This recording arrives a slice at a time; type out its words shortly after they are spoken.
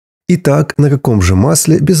Итак, на каком же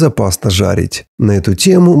масле безопасно жарить? На эту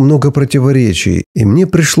тему много противоречий, и мне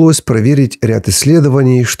пришлось проверить ряд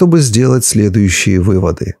исследований, чтобы сделать следующие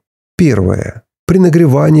выводы. Первое. При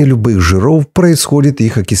нагревании любых жиров происходит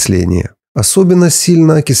их окисление. Особенно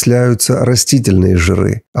сильно окисляются растительные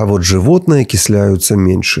жиры, а вот животные окисляются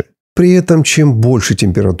меньше. При этом, чем больше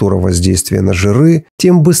температура воздействия на жиры,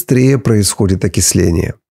 тем быстрее происходит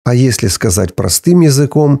окисление. А если сказать простым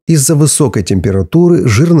языком, из-за высокой температуры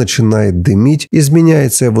жир начинает дымить,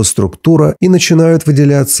 изменяется его структура и начинают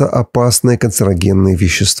выделяться опасные канцерогенные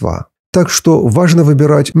вещества. Так что важно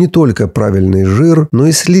выбирать не только правильный жир, но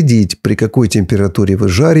и следить, при какой температуре вы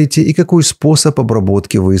жарите и какой способ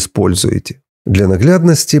обработки вы используете. Для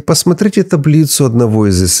наглядности посмотрите таблицу одного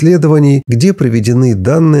из исследований, где приведены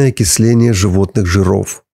данные окисления животных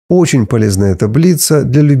жиров. Очень полезная таблица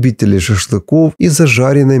для любителей шашлыков и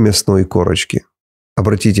зажаренной мясной корочки.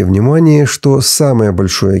 Обратите внимание, что самое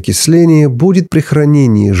большое окисление будет при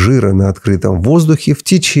хранении жира на открытом воздухе в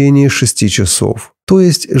течение 6 часов. То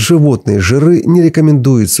есть животные жиры не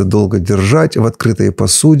рекомендуется долго держать в открытой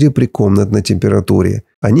посуде при комнатной температуре.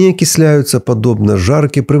 Они окисляются подобно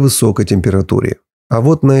жарке при высокой температуре. А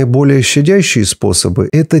вот наиболее щадящие способы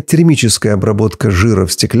 – это термическая обработка жира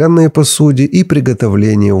в стеклянной посуде и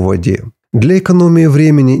приготовление в воде. Для экономии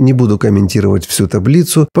времени не буду комментировать всю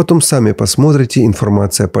таблицу, потом сами посмотрите,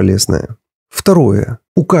 информация полезная. Второе.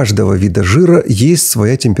 У каждого вида жира есть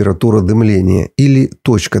своя температура дымления или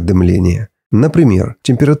точка дымления. Например,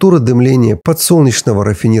 температура дымления подсолнечного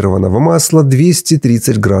рафинированного масла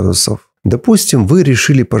 230 градусов. Допустим, вы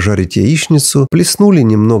решили пожарить яичницу, плеснули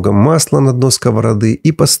немного масла на дно сковороды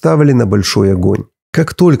и поставили на большой огонь.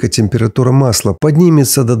 Как только температура масла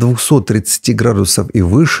поднимется до 230 градусов и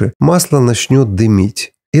выше, масло начнет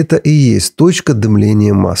дымить. Это и есть точка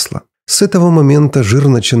дымления масла. С этого момента жир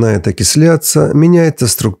начинает окисляться, меняется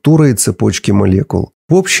структура и цепочки молекул.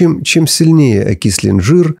 В общем, чем сильнее окислен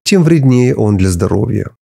жир, тем вреднее он для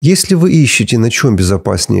здоровья. Если вы ищете, на чем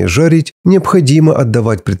безопаснее жарить, необходимо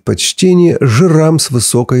отдавать предпочтение жирам с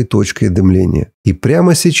высокой точкой дымления. И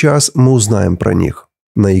прямо сейчас мы узнаем про них.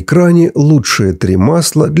 На экране лучшие 3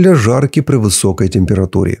 масла для жарки при высокой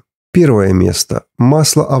температуре. Первое место –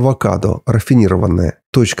 масло авокадо, рафинированное.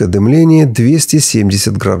 Точка дымления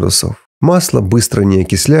 270 градусов. Масло быстро не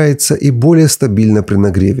окисляется и более стабильно при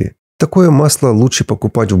нагреве. Такое масло лучше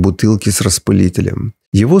покупать в бутылке с распылителем.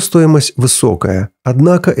 Его стоимость высокая,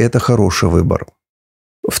 однако это хороший выбор.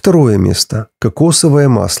 Второе место – кокосовое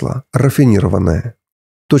масло, рафинированное.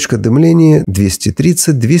 Точка дымления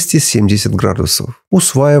 230-270 градусов.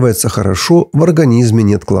 Усваивается хорошо, в организме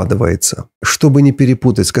не откладывается. Чтобы не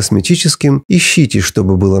перепутать с косметическим, ищите,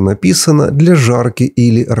 чтобы было написано для жарки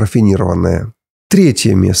или рафинированное.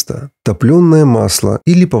 Третье место – топленое масло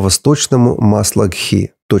или по-восточному масло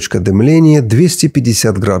гхи. Точка дымления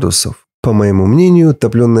 250 градусов. По моему мнению,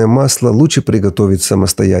 топленое масло лучше приготовить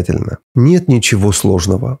самостоятельно. Нет ничего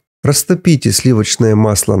сложного. Растопите сливочное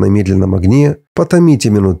масло на медленном огне,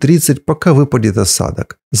 потомите минут 30, пока выпадет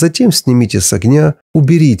осадок. Затем снимите с огня,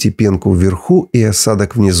 уберите пенку вверху и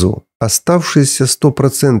осадок внизу. Оставшийся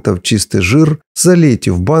 100% чистый жир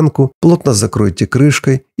залейте в банку, плотно закройте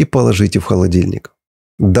крышкой и положите в холодильник.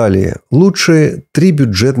 Далее, лучшие 3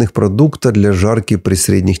 бюджетных продукта для жарки при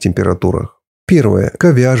средних температурах. Первое –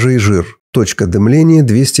 говяжий жир. Точка дымления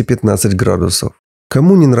 215 градусов.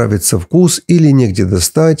 Кому не нравится вкус или негде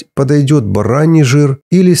достать, подойдет бараний жир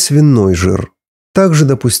или свиной жир. Также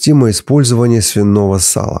допустимо использование свиного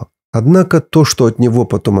сала. Однако то, что от него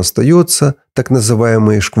потом остается, так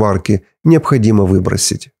называемые шкварки, необходимо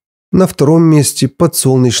выбросить. На втором месте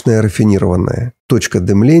подсолнечное рафинированное. Точка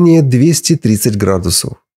дымления 230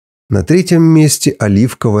 градусов. На третьем месте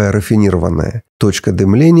оливковое рафинированное. Точка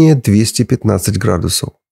дымления 215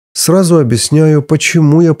 градусов. Сразу объясняю,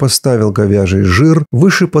 почему я поставил говяжий жир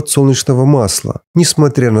выше подсолнечного масла,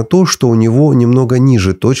 несмотря на то, что у него немного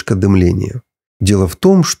ниже точка дымления. Дело в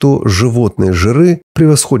том, что животные жиры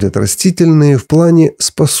превосходят растительные в плане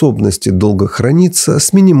способности долго храниться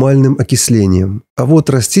с минимальным окислением, а вот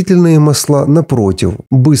растительные масла, напротив,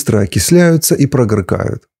 быстро окисляются и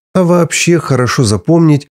прогоркают. А вообще хорошо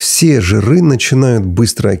запомнить, все жиры начинают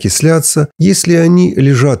быстро окисляться, если они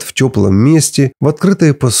лежат в теплом месте, в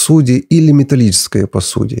открытой посуде или металлической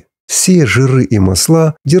посуде. Все жиры и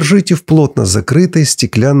масла держите в плотно закрытой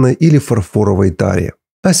стеклянной или фарфоровой таре.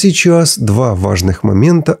 А сейчас 2 важных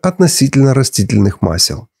момента относительно растительных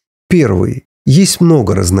масел. Первый. Есть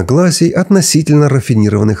много разногласий относительно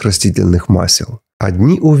рафинированных растительных масел.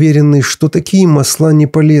 Одни уверены, что такие масла не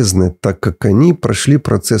полезны, так как они прошли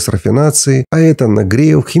процесс рафинации, а это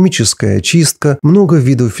нагрев, химическая очистка, много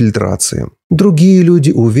видов фильтрации. Другие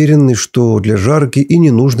люди уверены, что для жарки и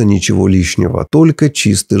не нужно ничего лишнего, только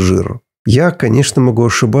чистый жир. Я, конечно, могу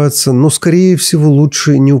ошибаться, но, скорее всего,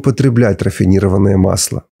 лучше не употреблять рафинированное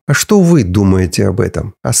масло. А что вы думаете об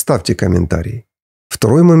этом? Оставьте комментарий.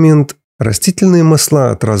 Второй момент. Растительные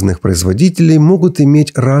масла от разных производителей могут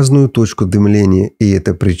иметь разную точку дымления, и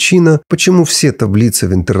это причина, почему все таблицы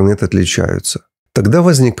в интернет отличаются. Тогда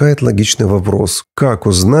возникает логичный вопрос, как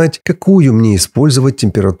узнать, какую мне использовать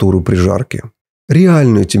температуру при жарке?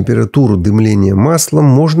 Реальную температуру дымления масла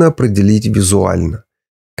можно определить визуально.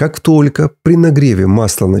 Как только при нагреве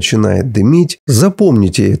масло начинает дымить,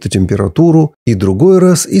 запомните эту температуру и другой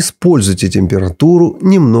раз используйте температуру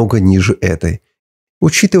немного ниже этой.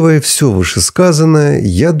 Учитывая все вышесказанное,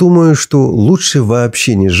 я думаю, что лучше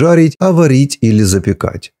вообще не жарить, а варить или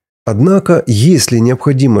запекать. Однако, если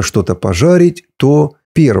необходимо что-то пожарить, то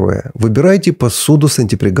первое. Выбирайте посуду с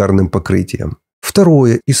антипригарным покрытием.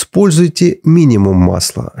 Второе. Используйте минимум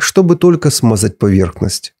масла, чтобы только смазать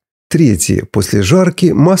поверхность. Третье. После жарки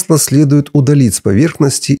масло следует удалить с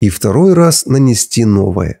поверхности и второй раз нанести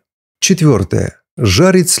новое. Четвертое.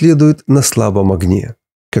 Жарить следует на слабом огне.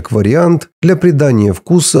 Как вариант, для придания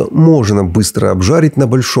вкуса можно быстро обжарить на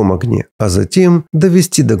большом огне, а затем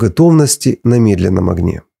довести до готовности на медленном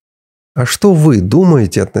огне. А что вы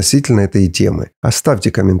думаете относительно этой темы?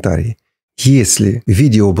 Оставьте комментарий. Если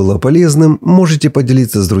видео было полезным, можете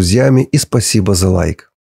поделиться с друзьями и спасибо за лайк.